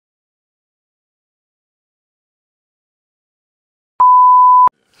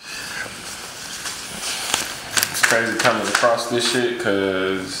crazy coming across this shit,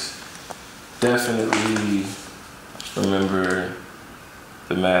 cause definitely remember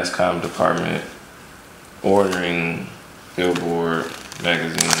the mass comm department ordering Billboard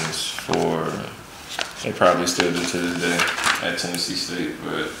magazines for, they probably still do to this day at Tennessee State,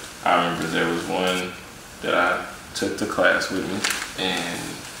 but I remember there was one that I took to class with me, and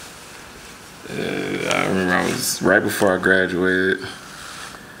I remember I was right before I graduated.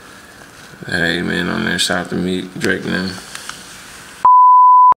 Hey man, on there, shout out to Meek, Drake and them.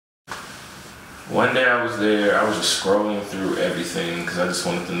 One day I was there, I was just scrolling through everything because I just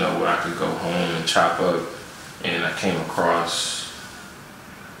wanted to know what I could go home and chop up, and I came across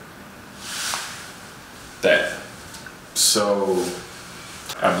that. So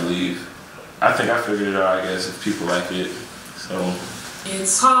I think I figured it out, I guess, if people like it. So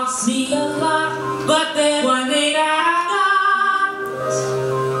it's cost me a lot, but then one thing I got,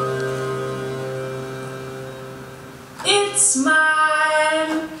 it's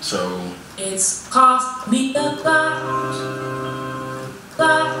mine. So it's cost me a lot,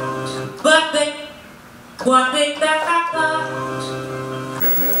 but then one thing that I got.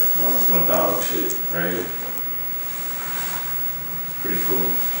 That's my dog shit, right? Pretty cool.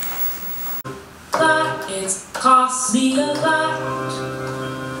 But it's cost me a lot,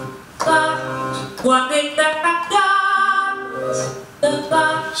 but one thing that I got.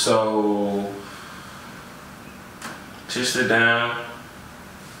 So just sit down.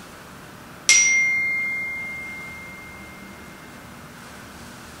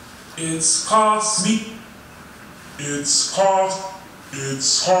 It's cost me a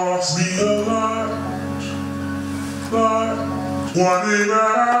lot, but one thing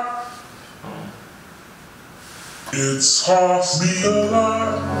that it's cost me a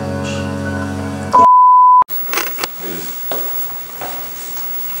lot.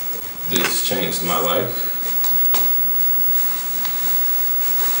 This changed my life.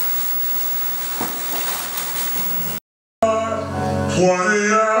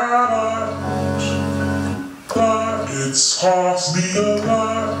 It's cost me a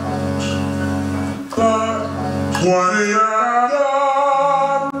lot, but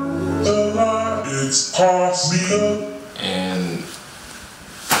it's cost me a lot. And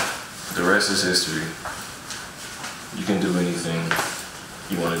the rest is history. You can do anything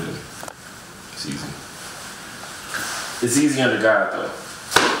you want to do. It's easy. It's easy under God, though.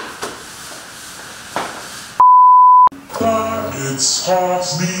 It's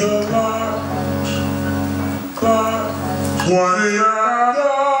cost me a lot, but